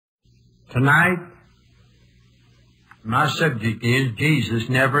Tonight, my subject is Jesus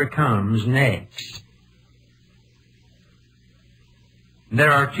never comes next.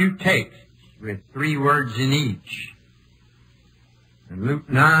 There are two texts with 3 words in each. In Luke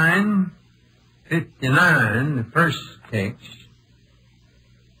 9:59, the first text,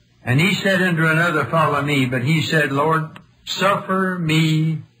 and he said unto another, Follow me, but he said, Lord, suffer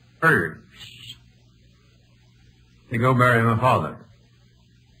me first to go bury my father.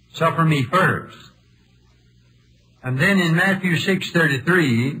 Suffer me first. And then in Matthew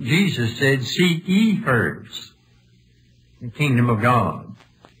 6:33, Jesus said, Seek ye first the kingdom of God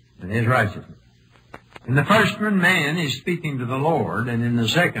and His righteousness. In the first one, man is speaking to the Lord, and in the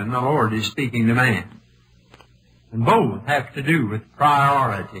second, the Lord is speaking to man. And both have to do with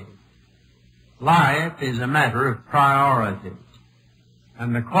priority. Life is a matter of priorities.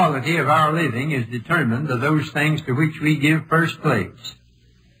 And the quality of our living is determined by those things to which we give first place.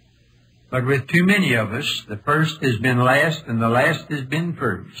 But with too many of us, the first has been last and the last has been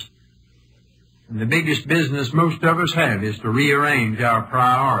first. And the biggest business most of us have is to rearrange our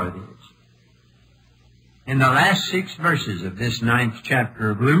priorities. In the last 6 verses of this 9th chapter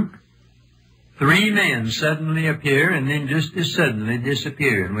of Luke, 3 men suddenly appear and then just as suddenly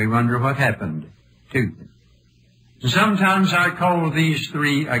disappear, and we wonder what happened to them. And sometimes I call these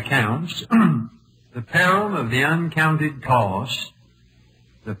 3 accounts the peril of the uncounted cost,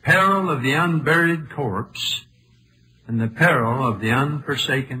 the peril of the unburied corpse, and the peril of the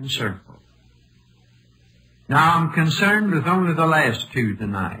unforsaken circle. Now I'm concerned with only the last 2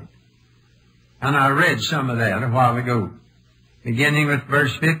 tonight. And I read some of that a while ago, beginning with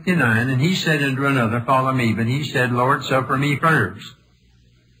verse 59, and he said unto another, Follow me, but he said, Lord, suffer me first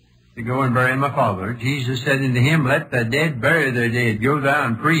to go and bury my father. Jesus said unto him, Let the dead bury their dead. Go thou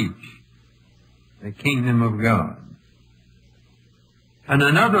and preach the kingdom of God. And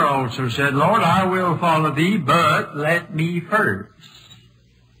another also said, Lord, I will follow thee, but let me first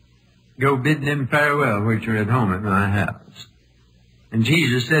go bid them farewell which are at home at my house. And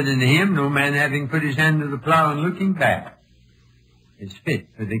Jesus said unto him, No man having put his hand to the plow and looking back is fit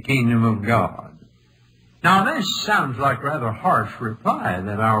for the kingdom of God. Now this sounds like a rather harsh reply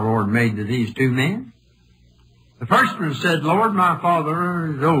that our Lord made to these 2 men. The first one said, Lord, my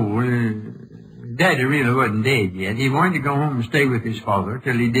father is old. Daddy really wasn't dead yet. He wanted to go home and stay with his father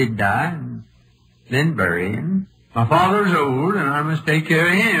till he did die and then bury him. My father's old and I must take care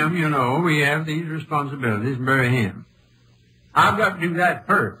of him. You know, we have these responsibilities and bury him. I've got to do that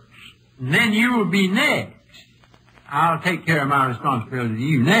first. And then you will be next. I'll take care of my responsibility to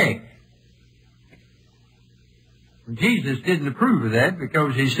you next. And Jesus didn't approve of that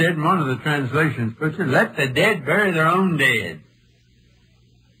because he said in one of the translations, puts it, Let the dead bury their own dead.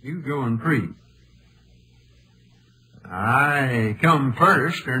 You go and preach. I come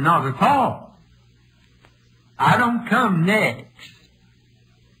first or not at all. I don't come next.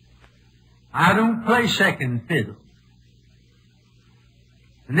 I don't play second fiddle.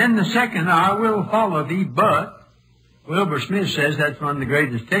 And then the second, I will follow thee, but Wilbur Smith says that's one of the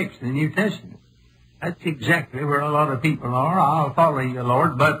greatest texts in the New Testament. That's exactly where a lot of people are. I'll follow you,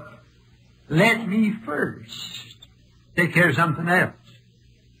 Lord, but let me first take care of something else.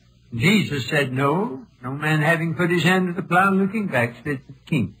 Jesus said, No man having put his hand to the plow and looking back is fit for the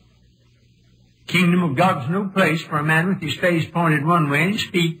kingdom. The kingdom of God's no place for a man with his face pointed one way and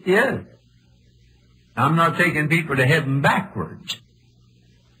speak the other. I'm not taking people to heaven backwards.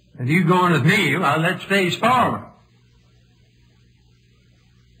 If you go on with me, well, let's face forward.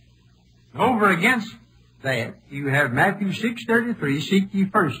 Over against that, you have Matthew 6:33, Seek ye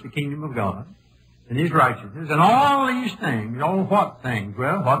first the kingdom of God and His righteousness, and all these things, all what things?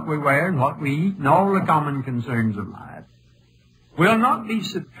 Well, what we wear and what we eat and all the common concerns of life will not be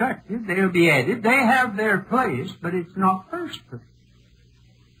subtracted, they'll be added. They have their place, but it's not first place.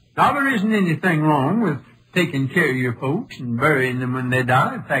 Now, there isn't anything wrong with taking care of your folks and burying them when they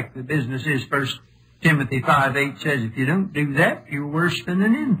die. In fact, the business is 1 Timothy 5:8 says, if you don't do that, you're worse than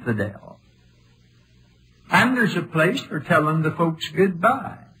an infidel. And there's a place for telling the folks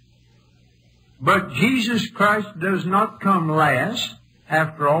goodbye. But Jesus Christ does not come last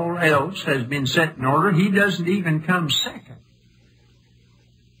after all else has been set in order. He doesn't even come second.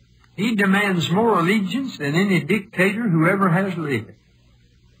 He demands more allegiance than any dictator who ever has lived.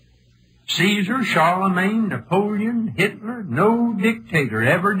 Caesar, Charlemagne, Napoleon, Hitler, no dictator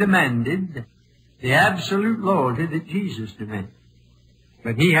ever demanded the absolute loyalty that Jesus demanded.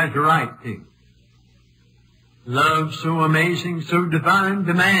 But he has a right to. Love so amazing, so divine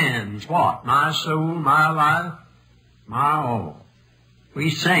demands what? My soul, my life, my all. We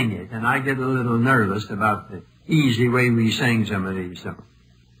sing it, and I get a little nervous about the easy way we sing some of these songs.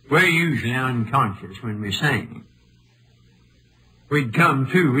 We're usually unconscious when we sing. We'd come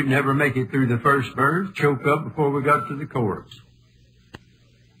to, we'd never make it through the first verse, choke up before we got to the chorus.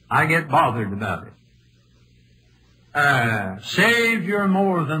 I get bothered about it. Savior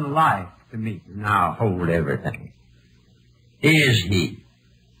more than life to me, and I'll hold everything. Is He?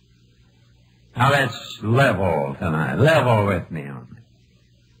 Now let's level tonight. Level with me on it.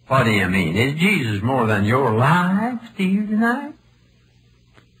 What do you mean? Is Jesus more than your life to you tonight?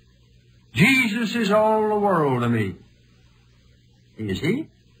 Jesus is all the world to me. Is He?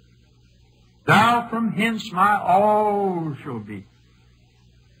 Thou from hence my all shall be.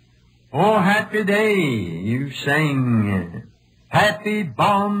 Oh, happy day, you sing, happy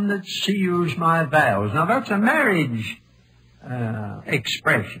bond that seals my vows. Now that's a marriage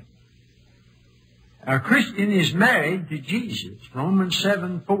expression. A Christian is married to Jesus. Romans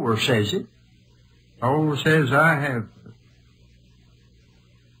 7:4 says it. Paul says,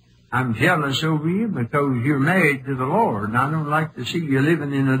 I'm jealous over you because you're married to the Lord, and I don't like to see you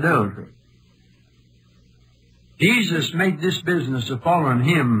living in adultery. Jesus made this business of following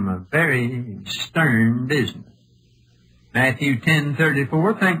Him a very stern business. Matthew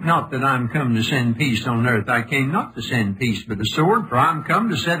 10:34, think not that I'm come to send peace on earth. I came not to send peace, but a sword, for I'm come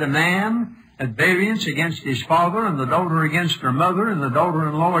to set a man at variance against his father, and the daughter against her mother, and the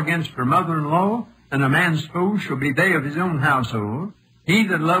daughter-in-law against her mother-in-law, and a man's foes shall be they of his own household. He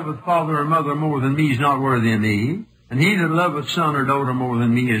that loveth father or mother more than me is not worthy of me, and he that loveth son or daughter more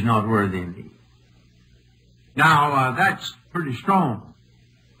than me is not worthy of me. Now, that's pretty strong.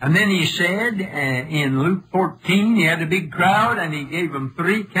 And then he said, in Luke 14, he had a big crowd, and he gave them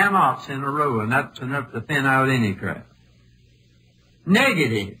 3 cannots in a row, and that's enough to thin out any crowd.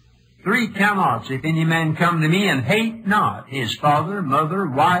 Negative. 3 cannots, if any man come to me and hate not his father, mother,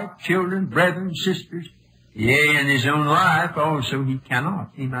 wife, children, brethren, sisters, yea, and his own life also, he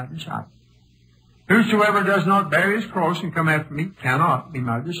cannot be my disciple. Whosoever does not bear his cross and come after me cannot be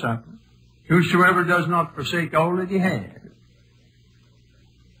my disciple. Whosoever does not forsake all that he has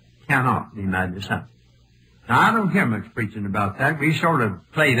cannot be my disciple. Now, I don't hear much preaching about that. We sort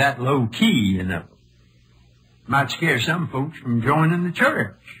of play that low key, you know. Might scare some folks from joining the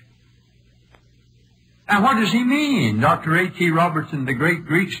church. Now, what does he mean? Dr. A.T. Robertson, the great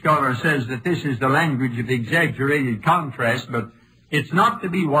Greek scholar, says that this is the language of exaggerated contrast, but it's not to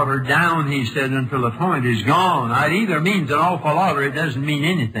be watered down, he said, until the point is gone. It either means an awful lot or it doesn't mean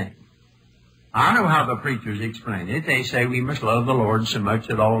anything. I know how the preachers explain it. They say we must love the Lord so much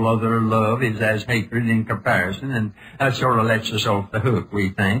that all other love is as hatred in comparison, and that sort of lets us off the hook,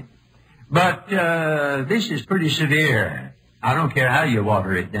 we think. But this is pretty severe. I don't care how you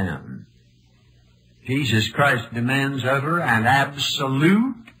water it down. Jesus Christ demands utter and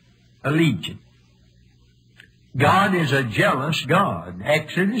absolute allegiance. God is a jealous God.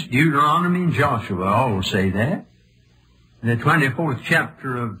 Exodus, Deuteronomy, and Joshua all say that. In the 24th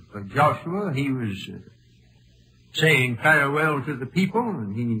chapter of Joshua, he was saying farewell to the people,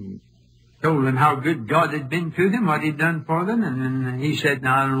 and he told them how good God had been to them, what He'd done for them, and then he said,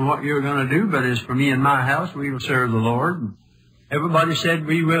 now I don't know what you're going to do, but as for me and my house, we will serve the Lord. And everybody said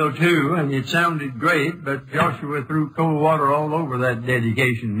we will too, and it sounded great, but Joshua threw cold water all over that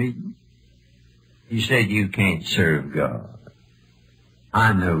dedication meeting. He said, you can't serve God.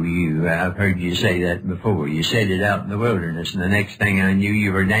 I know you. I've heard you say that before. You said it out in the wilderness, and the next thing I knew,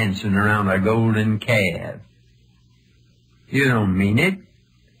 you were dancing around a golden calf. You don't mean it.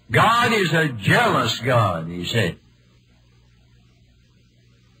 God is a jealous God, he said.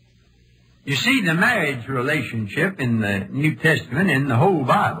 You see, the marriage relationship in the New Testament, in the whole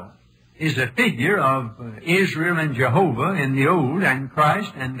Bible, is a figure of Israel and Jehovah in the Old, and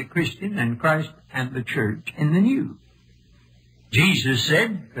Christ and the Christian, and Christ and the church in the New. Jesus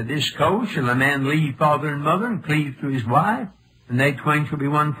said, for this cause shall a man leave father and mother and cleave to his wife, and they twain shall be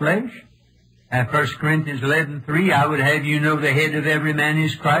one flesh. At 1 Corinthians 11:3, I would have you know the head of every man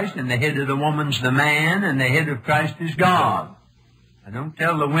is Christ, and the head of the woman's the man, and the head of Christ is God. I don't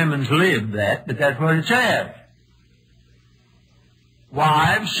tell the women's lib that, but that's what it says.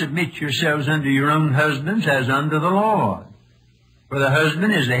 Wives, submit yourselves unto your own husbands as unto the Lord. For the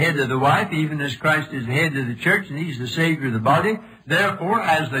husband is the head of the wife, even as Christ is the head of the church, and He's the Savior of the body. Therefore,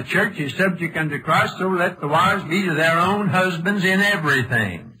 as the church is subject unto Christ, so let the wives be to their own husbands in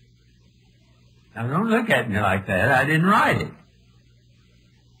everything. Now, don't look at me like that. I didn't write it.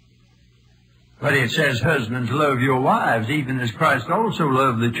 But it says, husbands, love your wives, even as Christ also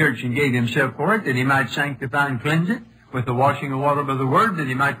loved the church and gave Himself for it, that He might sanctify and cleanse it with the washing of water by the Word, that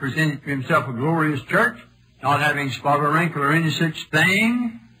He might present it to Himself a glorious church, not having spot or wrinkle or any such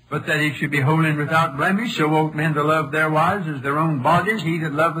thing, but that he should be holy and without blemish. So ought men to love their wives as their own bodies. He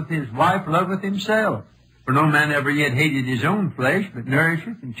that loveth his wife loveth himself. For no man ever yet hated his own flesh, but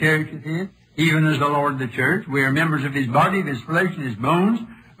nourisheth and cherisheth it, even as the Lord the church. We are members of his body, of his flesh, and his bones.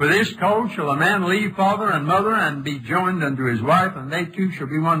 For this cause shall a man leave father and mother, and be joined unto his wife, and they two shall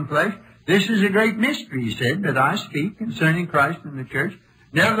be one flesh. This is a great mystery, he said, that I speak concerning Christ and the church.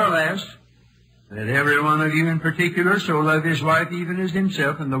 Nevertheless, let every one of you in particular so love his wife even as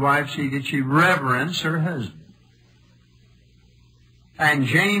himself, and the wife see that she reverence her husband. And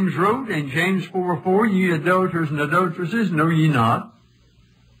James wrote in James 4:4, Ye adulterers and adulteresses, know ye not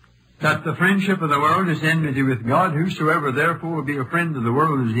that the friendship of the world is enmity with God? Whosoever therefore will be a friend of the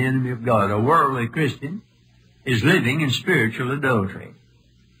world is the enemy of God. A worldly Christian is living in spiritual adultery,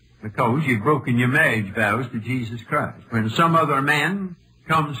 because you've broken your marriage vows to Jesus Christ. When some other man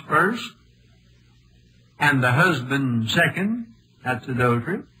comes first, and the husband second, that's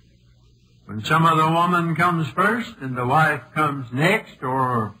adultery. When some other woman comes first, and the wife comes next,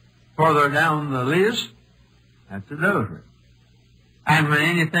 or further down the list, that's adultery. And when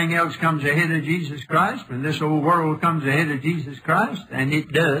anything else comes ahead of Jesus Christ, when this old world comes ahead of Jesus Christ, and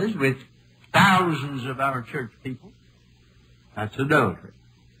it does with thousands of our church people, that's adultery.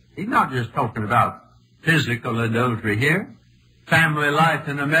 He's not just talking about physical adultery here. Family life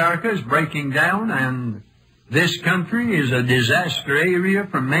in America is breaking down, and this country is a disaster area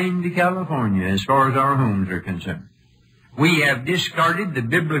from Maine to California as far as our homes are concerned. We have discarded the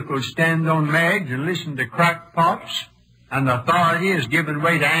biblical stand on marriage and listened to crackpots, and authority has given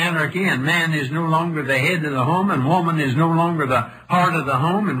way to anarchy, and man is no longer the head of the home, and woman is no longer the heart of the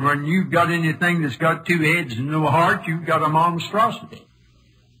home, and when you've got anything that's got two heads and no heart, you've got a monstrosity.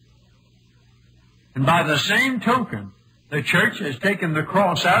 And by the same token, the church has taken the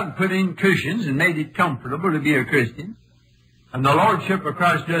cross out and put in cushions and made it comfortable to be a Christian. And the Lordship of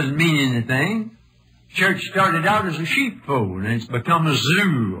Christ doesn't mean anything. Church started out as a sheepfold, and it's become a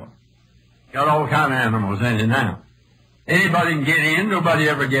zoo. Got all kind of animals in it now. Anybody can get in, nobody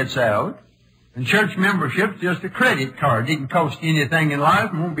ever gets out. And church membership's just a credit card. It didn't cost you anything in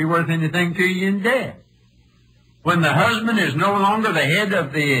life and won't be worth anything to you in death. When the husband is no longer the head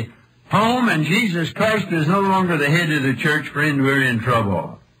of the home, and Jesus Christ is no longer the head of the church, friend, we're in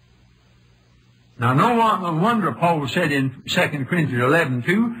trouble. Now, no wonder Paul said in 2 Corinthians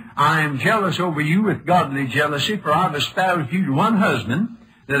 11:2, I am jealous over you with godly jealousy, for I have espoused you to one husband,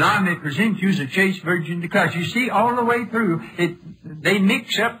 that I may present you as a chaste virgin to Christ. You see, all the way through, they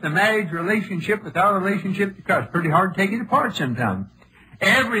mix up the marriage relationship with our relationship to Christ. Pretty hard to take it apart sometimes.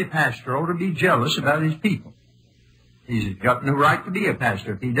 Every pastor ought to be jealous about his people. He's got no right to be a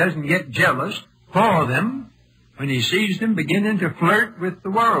pastor if he doesn't get jealous for them when he sees them beginning to flirt with the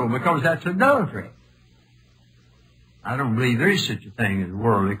world, because that's adultery. I don't believe there is such a thing as a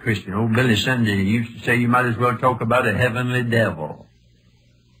worldly Christian. Old Billy Sunday used to say you might as well talk about a heavenly devil.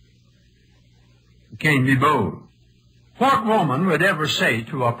 You can't be bold. What woman would ever say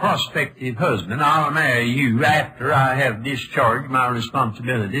to a prospective husband, I'll marry you after I have discharged my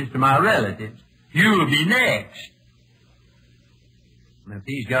responsibilities to my relatives? You'll be next. And if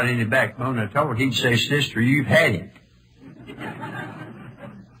he's got any backbone at all, he'd say, sister, you've had it.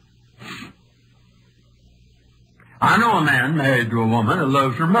 I know a man married to a woman who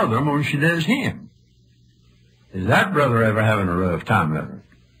loves her mother more than she does him. Is that brother ever having a rough time with her?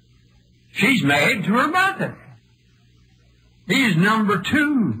 She's married to her mother. He's number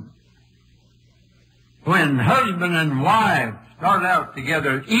two. When husband and wife start out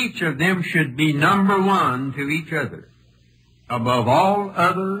together, each of them should be number one to each other. Above all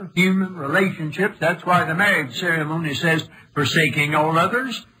other human relationships. That's why the marriage ceremony says, forsaking all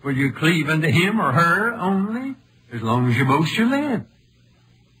others, will you cleave unto him or her only, as long as you both shall live.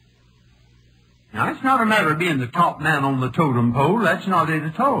 Now, it's not a matter of being the top man on the totem pole. That's not it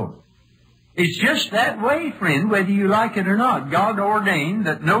at all. It's just that way, friend, whether you like it or not. God ordained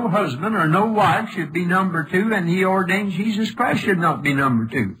that no husband or no wife should be number two, and he ordained Jesus Christ should not be number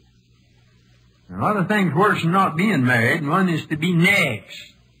two. A lot of things worse than not being married, and one is to be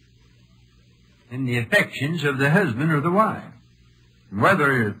next in the affections of the husband or the wife. And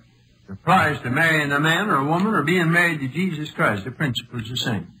whether it applies to marrying a man or a woman or being married to Jesus Christ, the principle is the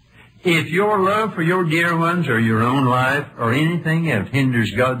same. If your love for your dear ones or your own life or anything else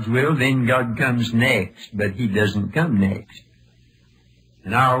hinders God's will, then God comes next, but he doesn't come next.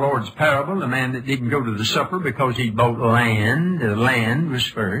 In our Lord's parable, the man that didn't go to the supper because he bought land, the land was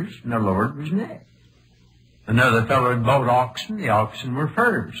first, and the Lord was next. Another fellow had bought oxen, the oxen were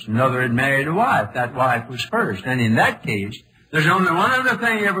first. Another had married a wife, that wife was first. And in that case, There's only one other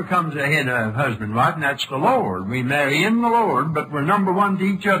thing ever comes ahead of husband and wife, and that's the Lord. We marry in the Lord, but we're number one to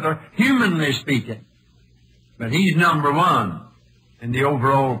each other, humanly speaking. But He's number one in the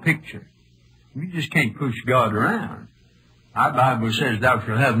overall picture. You just can't push God around. Our Bible says, thou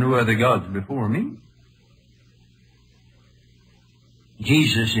shalt have no other gods before me.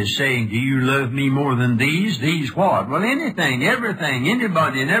 Jesus is saying, do you love me more than these? These what? Well, anything, everything,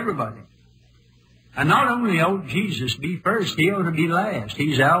 anybody and everybody. And not only ought Jesus be first, He ought to be last.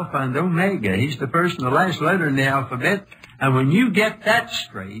 He's Alpha and Omega. He's the first and the last letter in the alphabet. And when you get that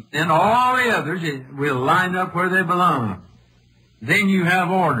straight, then all the others will line up where they belong. Then you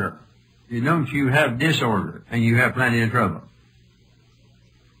have order. You have disorder, and you have plenty of trouble.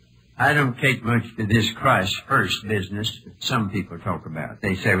 I don't take much to this Christ first business that some people talk about.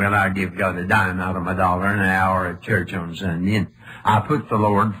 They say, well, I give God a dime out of my dollar an hour at church on Sunday, and I put the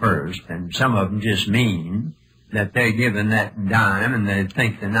Lord first. And some of them just mean that they're giving that dime and they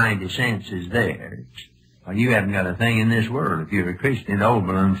think the 90 cents is theirs. Well, you haven't got a thing in this world. If you're a Christian, it all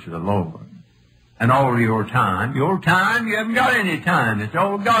belongs to the Lord. And all your time, you haven't got any time. It's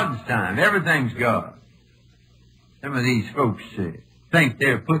all God's time. Everything's God. Some of these folks think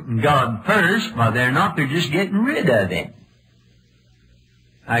they're putting God first. Well, they're not. They're just getting rid of Him.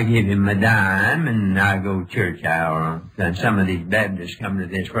 I give Him a dime, and I go church hour. And some of these Baptists come to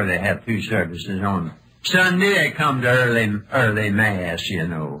this where they have two services on Sunday. They come to early Mass,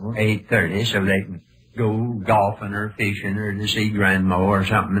 8:30, so they can go golfing or fishing or to see Grandma or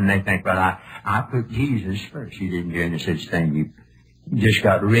something, and they think, well, I put Jesus first. You didn't do any such thing. You just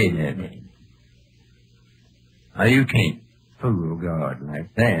got rid of Him. Well, you can't fool God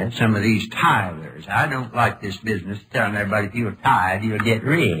like that. Some of these tithers, I don't like this business telling everybody if you'll tithe, you'll get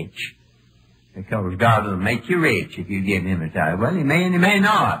rich. Because God will make you rich if you give Him a tithe. Well, He may and He may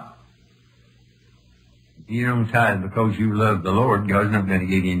not. If you don't tithe because you love the Lord, God's not going to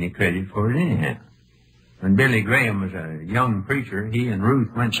give you any credit for it anyhow. When Billy Graham was a young preacher, he and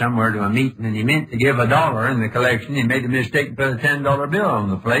Ruth went somewhere to a meeting, and he meant to give $1 in the collection. He made a mistake and put a $10 bill on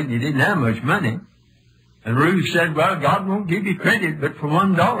the plate, and he didn't have much money. And Ruth said, well, God won't give you credit, but for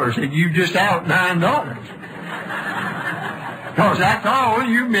 $1. Said, you just out $9. Because that's all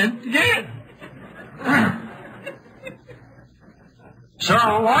you meant to get. So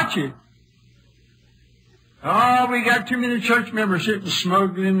watch it. Oh, we got too many church members sitting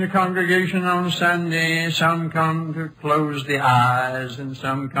smoking in the congregation on Sunday. Some come to close the eyes, and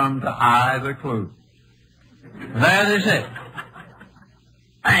some come to eye the closed. That is it.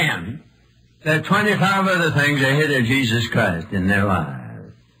 And there are 25 other things ahead of Jesus Christ in their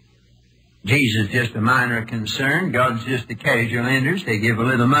lives. Jesus is just a minor concern. God's just a casual interest. They give a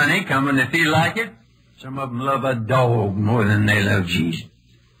little money, come when they feel like it. Some of them love a dog more than they love Jesus.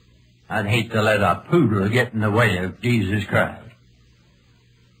 I'd hate to let a poodle get in the way of Jesus Christ.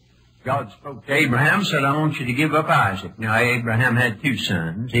 God spoke to Abraham, said, I want you to give up Isaac. Now, Abraham had two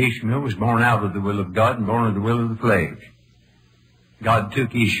sons. Ishmael was born out of the will of God and born of the will of the flesh. God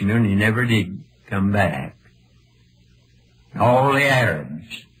took Ishmael, and he never did come back. All the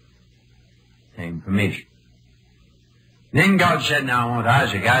Arabs came from Ishmael. Then God said, now I want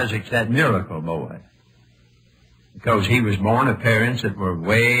Isaac. Isaac's that miracle boy. Because he was born of parents that were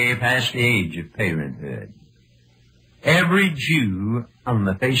way past the age of parenthood. Every Jew on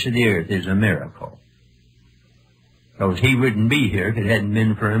the face of the earth is a miracle. Because he wouldn't be here if it hadn't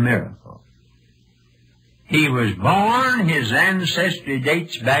been for a miracle. He was born, his ancestry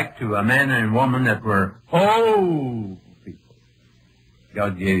dates back to a man and woman that were old people.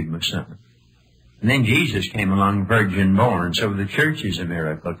 God gave him a son. And then Jesus came along virgin born, so the church is a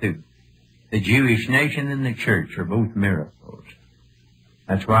miracle too. The Jewish nation and the church are both miracles.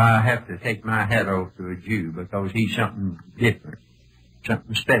 That's why I have to take my hat off to a Jew, because he's something different,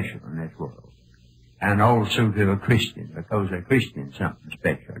 something special in this world. And also to a Christian, because a Christian's something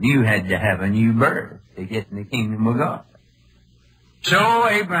special. You had to have a new birth to get in the kingdom of God. So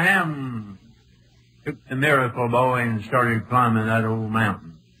Abraham took the miracle boy and started climbing that old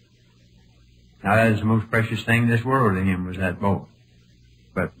mountain. Now that is the most precious thing in this world to him, was that boy.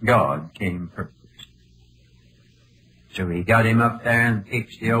 But God came first. So he got him up there and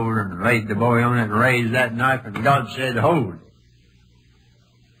fixed the old and laid the boy on it and raised that knife, and God said, hold it.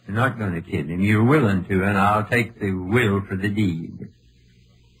 You're not going to kill him. You're willing to, and I'll take the will for the deed.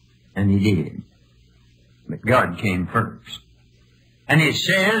 And he did. But God came first. And it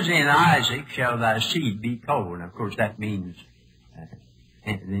says, in Isaac shall thy seed be called. And of course that means,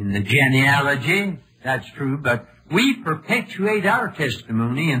 in the genealogy, that's true, but we perpetuate our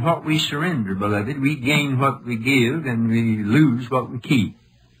testimony in what we surrender, beloved. We gain what we give, and we lose what we keep.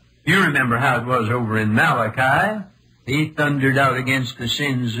 You remember how it was over in Malachi. He thundered out against the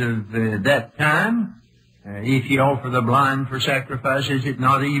sins of that time. If you offer the blind for sacrifice, is it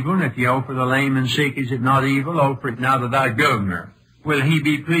not evil? And if you offer the lame and sick, is it not evil? Offer it now to thy governor. Will he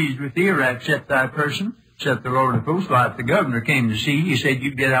be pleased with thee, or accept thy person? Except the Lord of hosts, like the governor came to see, he said,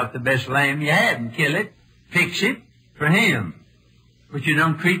 you get out the best lamb you had and kill it, fix it for him. But you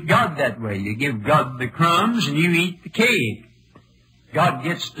don't treat God that way. You give God the crumbs and you eat the cake. God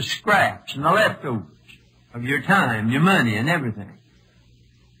gets the scraps and the leftovers of your time, your money, and everything.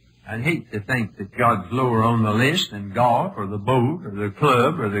 I'd hate to think that God's lower on the list than golf or the boat or the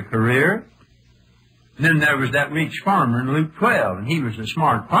club or the career. And then there was that rich farmer in Luke 12, and he was a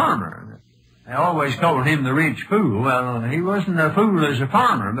smart farmer. They always called him the rich fool. Well, he wasn't a fool as a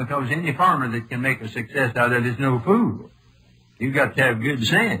farmer, because any farmer that can make a success out of it is no fool. You've got to have good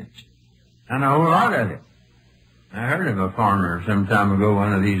sense, and a whole lot of it. I heard of a farmer some time ago,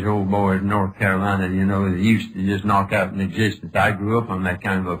 one of these old boys in North Carolina, you know, that used to just knock out an existence. I grew up on that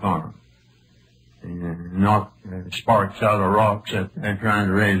kind of a farm. Knock sparks out of rocks up there trying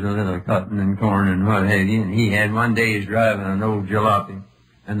to raise a little cotton and corn and what have you. And he had one day he's driving an old jalopy,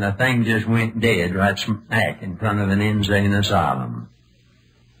 and the thing just went dead right smack in front of an insane asylum.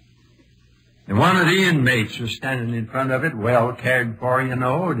 And one of the inmates was standing in front of it, well cared for, you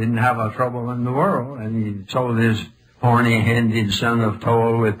know, didn't have a trouble in the world. And he saw this horny-handed son of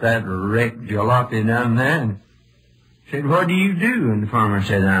toil with that wrecked jalopy down there, and said, what do you do? And the farmer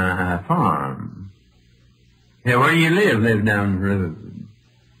said, I farm. Yeah, where do you live? Live down the road.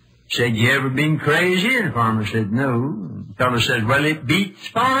 Said, you ever been crazy? And the farmer said, no. And the fellow said, well, it beats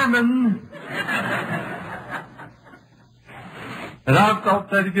farming. And I've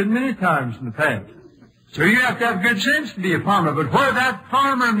thought that a good many times in the past. So you have to have good sense to be a farmer. But where that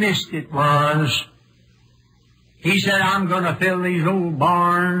farmer missed it was, he said, I'm going to fill these old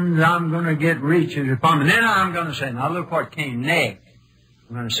barns. I'm going to get rich as a farmer. Then I'm going to say, now look what came next.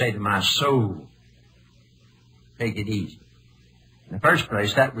 I'm going to say to my soul, take it easy. In the first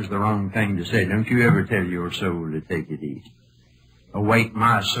place, that was the wrong thing to say. Don't you ever tell your soul to take it easy. Awake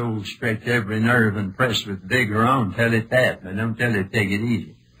my soul, stretch every nerve and press with vigor on. Tell it that, but don't tell it take it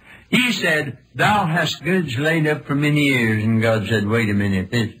easy. He said, thou hast goods laid up for many years. And God said, wait a minute,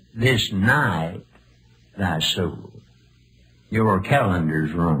 this night, thy soul, your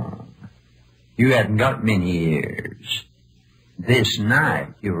calendar's wrong. You haven't got many years. This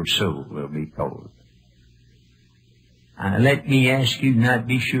night, your soul will be told. Let me ask you not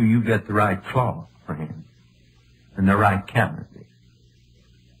be sure you got the right cloth for him and the right calendar.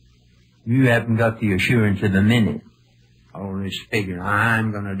 You haven't got the assurance of the minute. All this figuring,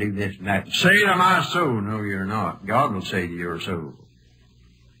 I'm going to do this and that. Say to my soul, no, you're not. God will say to your soul.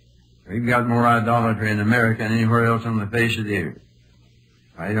 We've got more idolatry in America than anywhere else on the face of the earth.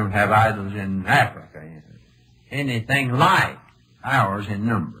 I don't have idols in Africa. Anything like ours in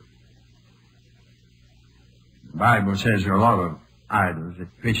number. The Bible says there are a lot of idols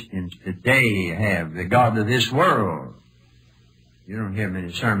that Christians today have. The God of this world. You don't hear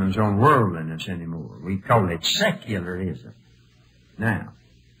many sermons on worldliness anymore. We call it secularism. Now,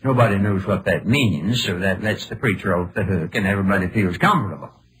 nobody knows what that means, so that lets the preacher off the hook and everybody feels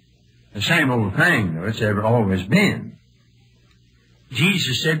comfortable. The same old thing, though, it's ever always been.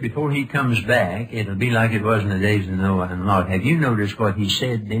 Jesus said before he comes back, it'll be like it was in the days of Noah and Lot. Have you noticed what he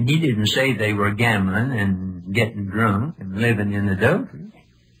said then? He didn't say they were gambling and getting drunk and living in adultery.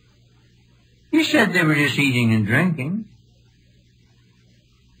 He said they were just eating and drinking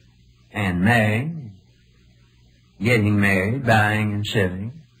and marrying, getting married, buying and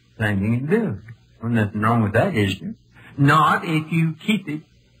selling, planting and building. Well, nothing wrong with that, is there? Not if you keep it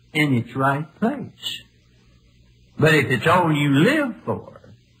in its right place. But if it's all you live for,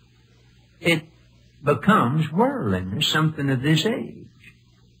 it becomes worldliness, something of this age.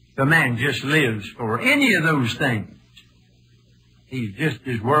 If a man just lives for any of those things, he's just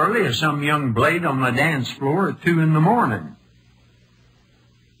as worldly as some young blade on the dance floor at 2 a.m.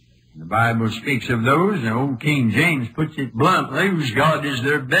 The Bible speaks of those, and old King James puts it bluntly, whose God is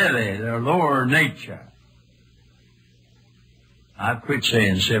their belly, their lower nature. I've quit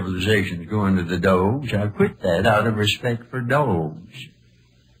saying civilization's going to the dogs. I've quit that out of respect for dogs.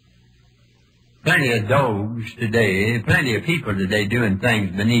 Plenty of dogs today, plenty of people today doing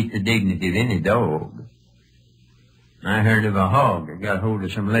things beneath the dignity of any dog. I heard of a hog that got hold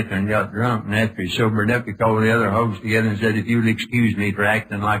of some liquor and got drunk, and after he sobered up, he called the other hogs together and said, if you'll excuse me for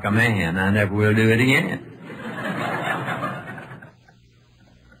acting like a man, I never will do it again.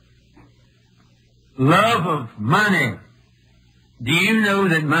 Love of money. Do you know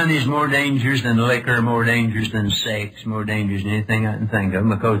that money is more dangerous than liquor, more dangerous than sex, more dangerous than anything I can think of,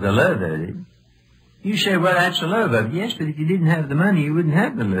 because the love of it? You say, well, that's the love of it. Yes, but if you didn't have the money, you wouldn't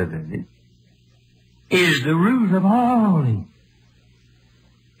have the love of it. Is the root of all.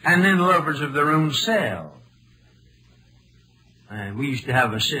 And then lovers of their own self. We used to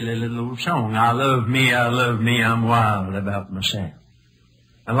have a silly little old song, I love me, I'm wild about myself.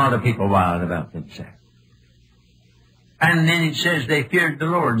 A lot of people wild about themselves. And then it says they feared the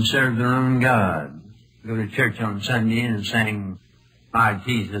Lord and served their own God. Go to church on Sunday and sing, my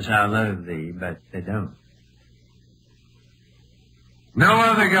Jesus, I love thee, but they don't. No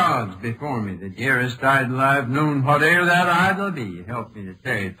other gods before me, the dearest idol I've known, whate'er that idol be, help me to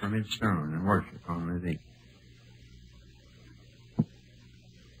tear it from its throne and worship only thee.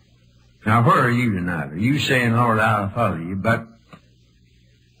 Now, where are you tonight? Are you saying, Lord, I'll follow you, but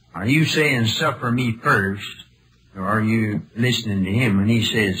are you saying, suffer me first, or are you listening to him when he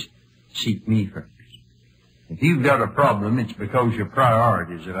says, seek me first? If you've got a problem, it's because your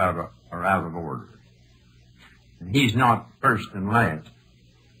priorities are out of order. And he's not first and last.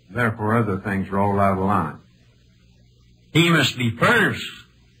 Therefore, other things are all out of line. He must be first,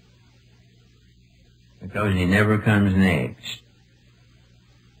 because he never comes next.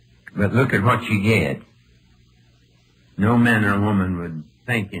 But look at what you get. No man or woman would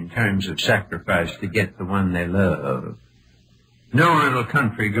think in terms of sacrifice to get the one they love. No little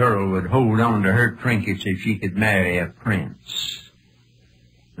country girl would hold on to her trinkets if she could marry a prince.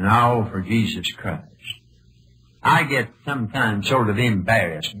 And all for Jesus Christ. I get sometimes sort of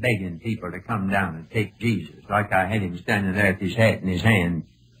embarrassed begging people to come down and take Jesus, like I had him standing there with his hat in his hand,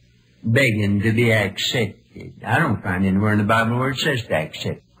 begging to be accepted. I don't find anywhere in the Bible where it says to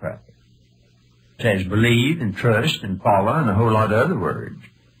accept Christ. It says believe and trust and follow and a whole lot of other words.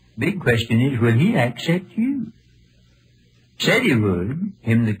 Big question is, will he accept you? Said he would.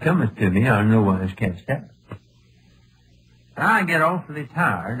 Him that cometh to me, I'll no wise cast out. I get awfully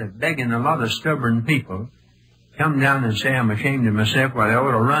tired of begging a lot of stubborn people come down and say I'm ashamed of myself, while they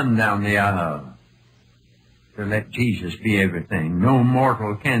ought to run down the aisle to let Jesus be everything. No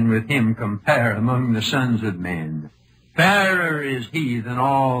mortal can with him compare among the sons of men. Fairer is he than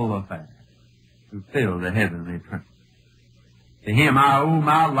all the fair who fill the heavenly throne. To him I owe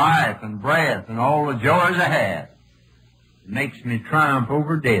my life and breath and all the joys I have. It makes me triumph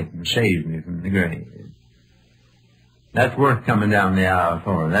over death and saves me from the grave. That's worth coming down the aisle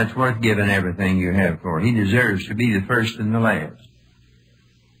for. That's worth giving everything you have for. He deserves to be the first and the last.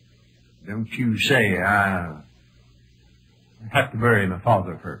 Don't you say, I have to bury my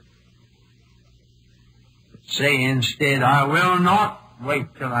father first. Say instead, I will not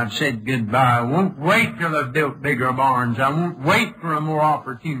wait till I've said goodbye. I won't wait till I've built bigger barns. I won't wait for a more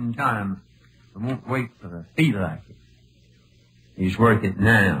opportune time. I won't wait till I feel like it. He's worth it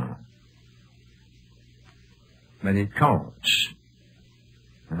now. But it costs.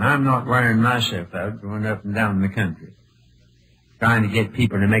 And I'm not wearing myself out going up and down the country trying to get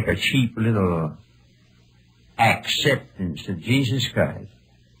people to make a cheap little acceptance of Jesus Christ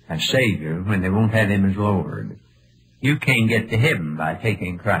as Savior when they won't have him as Lord. You can't get to heaven by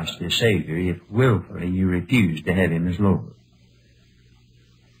taking Christ as Savior if willfully you refuse to have him as Lord.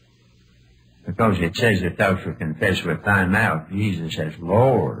 Because it says, if thou shalt confess with thy mouth Jesus as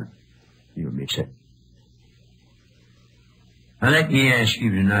Lord, you'll be saved. Now let me ask you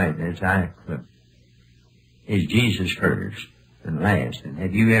tonight as I close, is Jesus first and last? And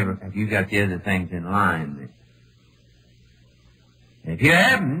have you got the other things in line? If you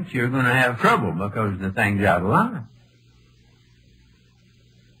haven't, you're going to have trouble because the thing's out of line.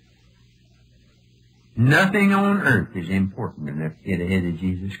 Nothing on earth is important enough to get ahead of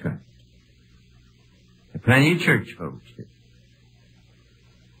Jesus Christ. There are plenty of church folks that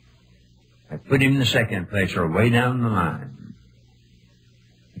have put him in the second place or way down the line.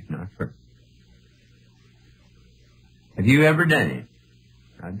 If not first. Have you ever done it?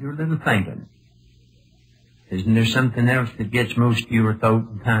 I'll do a little thinking. Isn't there something else that gets most of your thought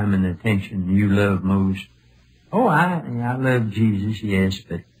and time and attention you love most? Oh, I love Jesus, yes,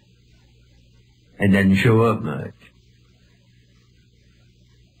 but it doesn't show up much.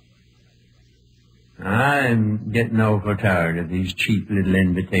 I'm getting awful tired of these cheap little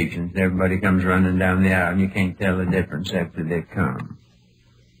invitations. Everybody comes running down the aisle and you can't tell the difference after they come.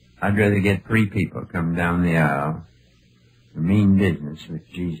 I'd rather get 3 people come down the aisle and mean business with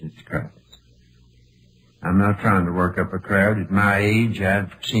Jesus Christ. I'm not trying to work up a crowd. At my age,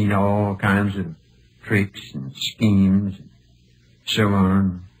 I've seen all kinds of tricks and schemes and so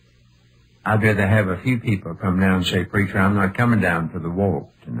on. I'd rather have a few people come down and say, preacher, I'm not coming down for the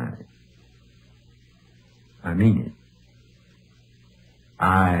walk tonight. I mean it.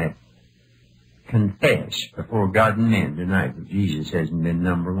 I confess before God and men tonight that Jesus hasn't been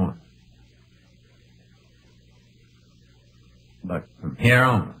number one. But from here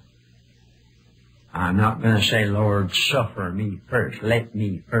on, I'm not going to say, Lord, suffer me first. Let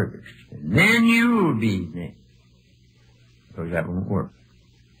me first. And then you will be next. Because that won't work.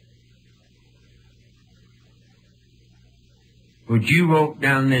 Would you walk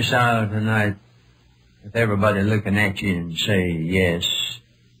down this aisle tonight with everybody looking at you and say, yes,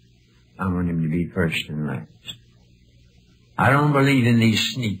 I want him to be first and last? I don't believe in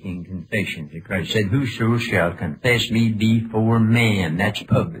these sneaking confessions. Christ said, whoso shall confess me before man. That's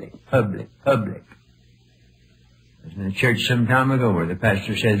public, public, public. I was in a church some time ago where the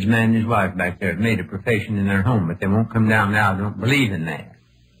pastor said his man and his wife back there have made a profession in their home, but they won't come down now. I don't believe in that.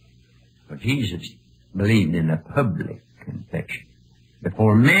 But Jesus believed in a public confession.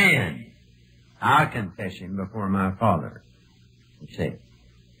 Before man, I confess him before my Father, he said.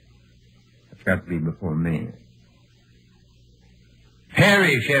 It's got to be before man.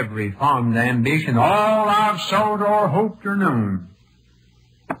 Perish every fond ambition, all I've sought or hoped or known.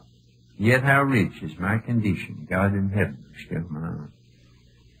 Yet how rich is my condition, God in heaven is still my own.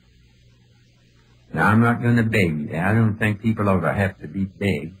 Now I'm not going to beg you. I don't think people ought to have to be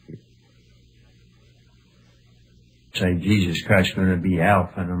begged. Say Jesus Christ is going to be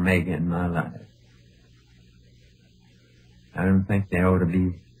Alpha and Omega in my life. I don't think they ought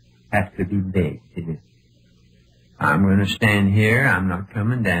to have to be begged. I'm going to stand here. I'm not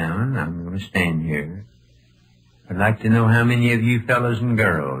coming down. I'm going to stand here. I'd like to know how many of you fellows and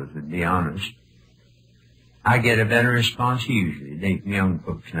girls would be honest. I get a better response usually dating young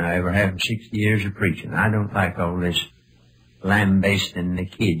folks than I ever have in 60 years of preaching. I don't like all this lambasting the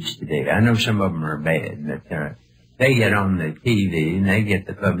kids today. I know some of them are bad, but they get on the TV and they get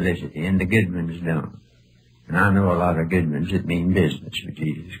the publicity, and the good ones don't. And I know a lot of good ones that mean business with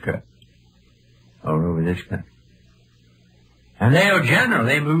Jesus Christ all over this country. And they'll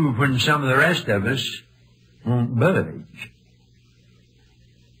generally move when some of the rest of us won't budge.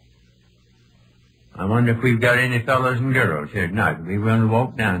 I wonder if we've got any fellows and girls here tonight who'd be willing to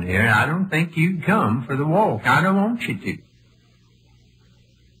walk down here. I don't think you'd come for the walk. I don't want you to.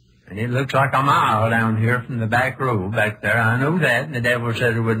 And it looks like a mile down here from the back row back there. I know that, and the devil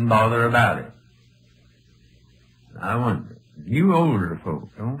said it wouldn't bother about it. I wonder, you older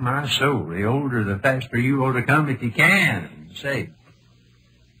folks, oh my soul, the older the faster you ought to come if you can. Say,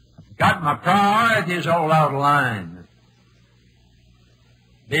 I've got my priorities all out of line.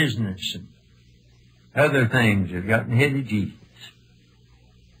 Business and other things have gotten ahead of Jesus.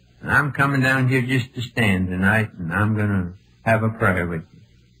 And I'm coming down here just to stand tonight, and I'm going to have a prayer with you.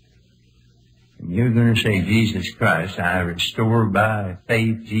 And you're going to say, Jesus Christ, I restore by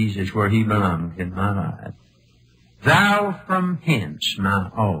faith Jesus where he belongs in my life. Thou from hence my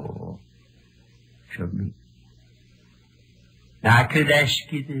all shall be. Now, I could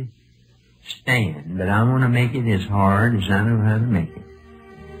ask you to stand, but I want to make it as hard as I know how to make it.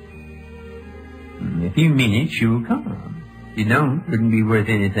 And if you mean it, you'll come. If you don't, it wouldn't be worth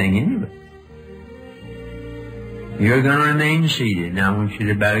anything anyway. You're going to remain seated. Now, I want you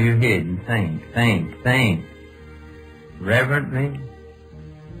to bow your head and think reverently.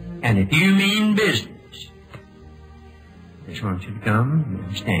 And if you mean business, I just want you to come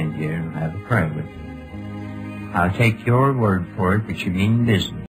and stand here and have a prayer with me. I'll take your word for it that you mean business.